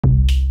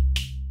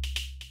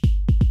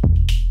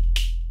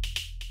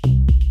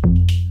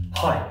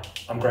Hi,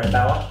 I'm Graham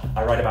Bauer.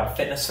 I write about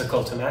fitness for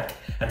CultFit,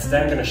 and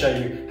today I'm going to show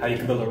you how you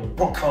can build a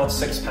rock-hard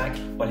six-pack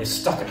while you're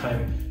stuck at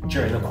home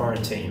during the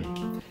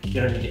quarantine.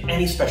 You don't need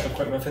any special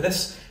equipment for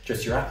this,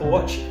 just your Apple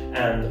Watch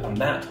and a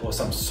mat or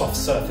some soft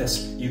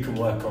surface you can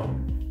work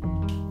on.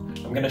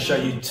 I'm going to show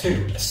you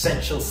 2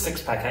 essential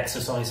six-pack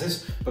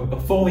exercises, but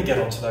before we get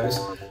onto those,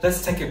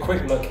 let's take a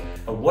quick look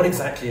at what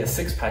exactly a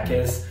six-pack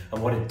is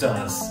and what it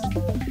does.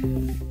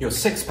 Your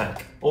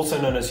six-pack, also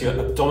known as your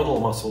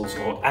abdominal muscles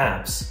or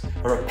abs,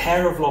 are a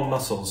pair of long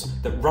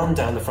muscles that run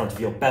down the front of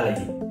your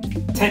belly.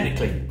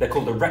 Technically, they're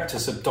called the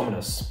rectus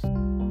abdominis.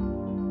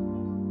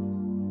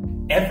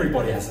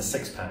 Everybody has a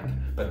six-pack,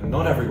 but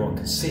not everyone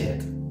can see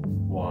it.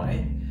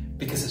 Why?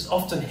 Because it's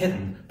often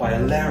hidden by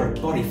a layer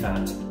of body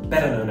fat,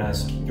 better known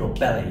as your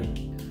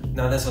belly.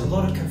 Now there's a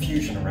lot of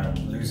confusion around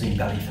losing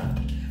belly fat,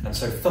 and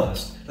so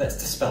first, let's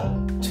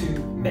dispel 2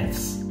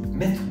 myths.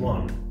 Myth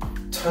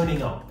 1,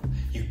 toning up.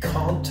 You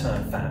can't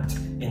turn fat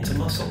into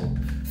muscle.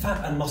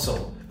 Fat and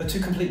muscle are 2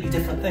 completely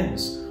different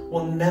things.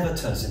 One never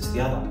turns into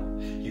the other.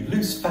 You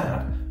lose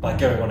fat by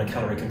going on a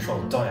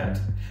calorie-controlled diet,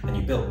 and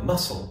you build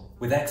muscle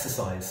with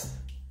exercise.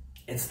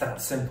 It's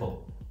that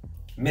simple.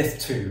 Myth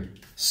 2,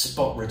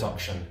 spot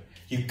reduction.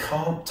 You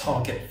can't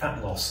target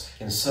fat loss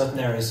in certain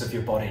areas of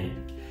your body.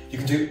 You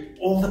can do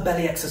all the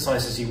belly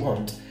exercises you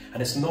want,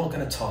 and it's not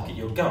going to target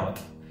your gut.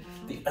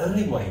 The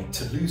only way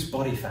to lose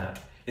body fat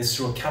is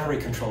through a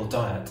calorie-controlled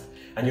diet,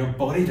 and your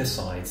body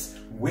decides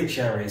which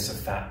areas of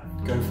fat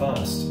go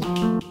first.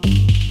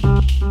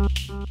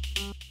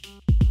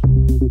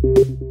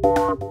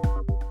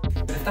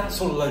 But if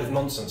that's all a load of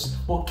nonsense,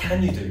 what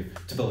can you do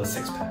to build a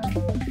six-pack?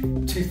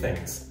 2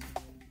 things: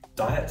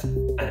 diet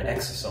and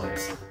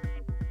exercise.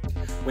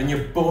 When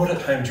you're bored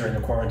at home during the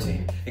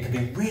quarantine, it can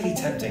be really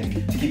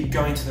tempting to keep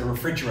going to the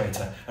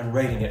refrigerator and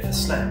raiding it for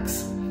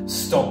snacks.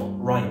 Stop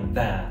right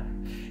there.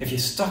 If you're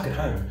stuck at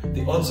home,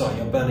 the odds are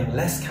you're burning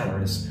less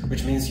calories,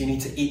 which means you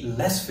need to eat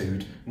less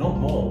food, not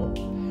more.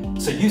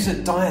 So use a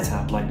diet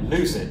app like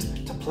Lose It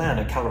to plan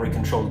a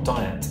calorie-controlled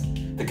diet.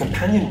 The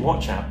Companion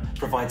Watch app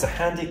provides a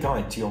handy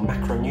guide to your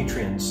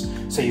macronutrients,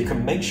 so you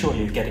can make sure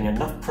you're getting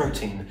enough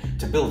protein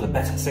to build a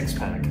better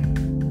six-pack.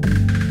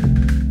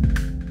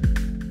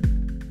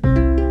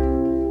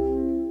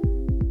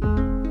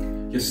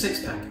 Your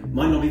six-pack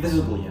might not be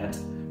visible yet,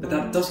 but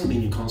that doesn't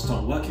mean you can't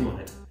start working on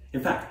it.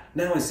 In fact,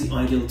 now is the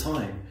ideal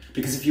time,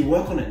 because if you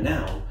work on it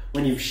now,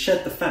 when you've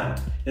shed the fat,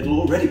 it'll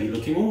already be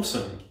looking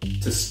awesome.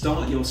 To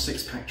start your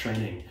six-pack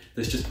training,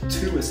 there's just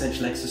 2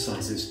 essential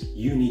exercises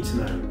you need to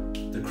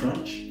know: the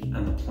crunch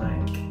and the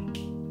plank.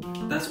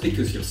 That's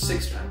because your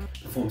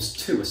six-pack performs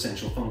 2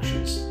 essential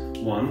functions.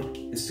 One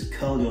is to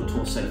curl your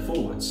torso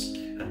forwards,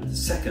 and the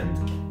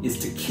second is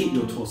to keep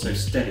your torso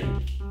steady.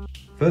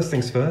 First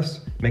things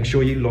first, make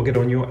sure you log it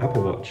on your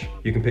Apple Watch.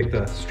 You can pick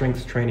the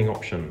strength training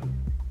option.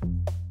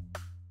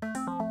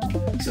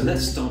 So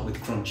let's start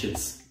with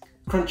crunches.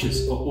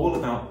 Crunches are all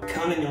about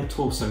curling your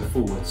torso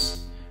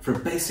forwards. For a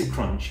basic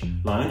crunch,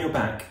 lie on your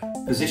back,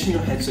 position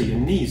your head so your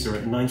knees are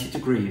at 90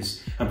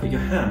 degrees, and put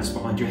your hands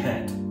behind your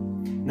head.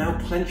 Now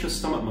clench your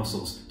stomach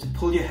muscles to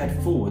pull your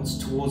head forwards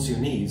towards your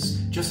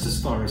knees, just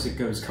as far as it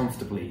goes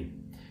comfortably.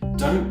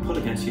 Don't pull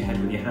against your head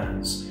with your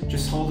hands,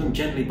 just hold them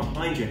gently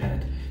behind your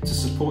head to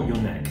support your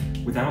neck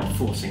without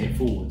forcing it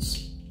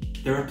forwards.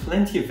 There are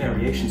plenty of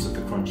variations of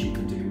the crunch you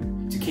can do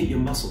to keep your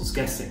muscles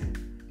guessing,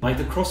 like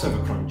the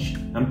crossover crunch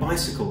and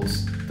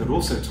bicycles that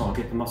also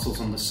target the muscles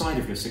on the side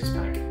of your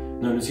six-pack,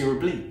 known as your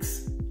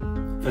obliques.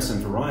 For some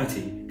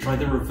variety, try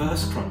the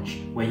reverse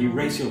crunch, where you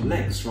raise your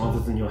legs rather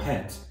than your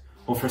head.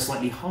 Or for a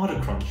slightly harder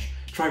crunch,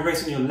 try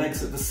raising your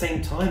legs at the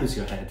same time as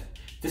your head.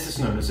 This is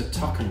known as a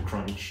tuck and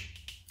crunch.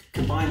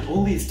 Combine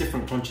all these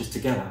different crunches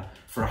together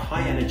for a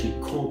high-energy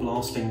core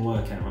blasting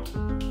workout.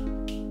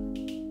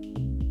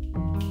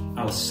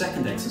 Our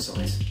second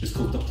exercise is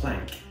called the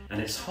plank,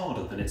 and it's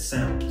harder than it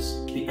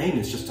sounds. The aim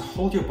is just to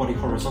hold your body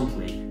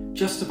horizontally,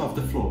 just above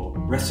the floor,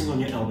 resting on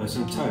your elbows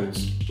and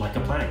toes, like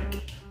a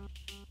plank.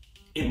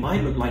 It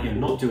might look like you're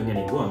not doing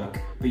any work,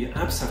 but your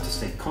abs have to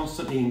stay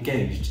constantly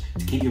engaged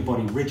to keep your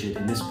body rigid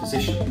in this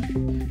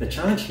position. The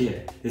challenge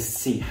here is to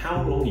see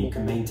how long you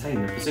can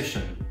maintain the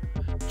position.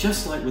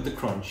 Just like with the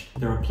crunch,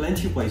 there are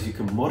plenty of ways you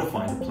can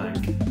modify the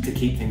plank to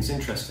keep things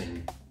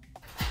interesting.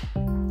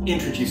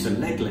 Introduce a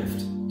leg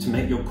lift to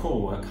make your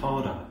core work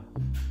harder.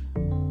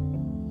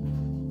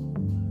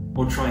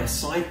 Or try a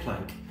side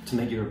plank to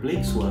make your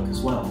obliques work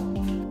as well.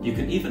 You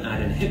can even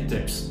add in hip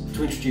dips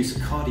to introduce a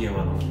cardio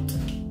element.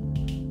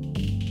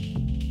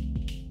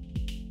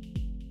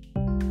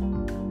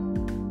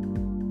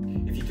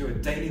 If you do a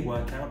daily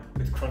workout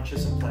with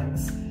crunches and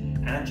planks,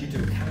 and you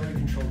do a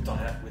calorie-controlled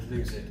diet with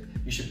Lose It,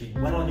 you should be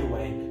well on your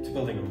way to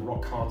building a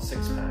rock-hard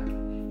six-pack.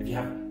 If you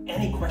have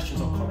any questions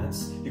or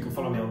comments, you can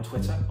follow me on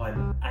Twitter.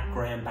 I'm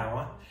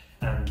 @GrahamBauer,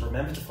 and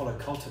remember to follow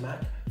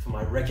CultFit for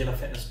my regular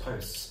fitness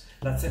posts.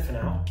 That's it for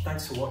now.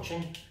 Thanks for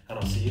watching, and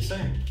I'll see you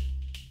soon.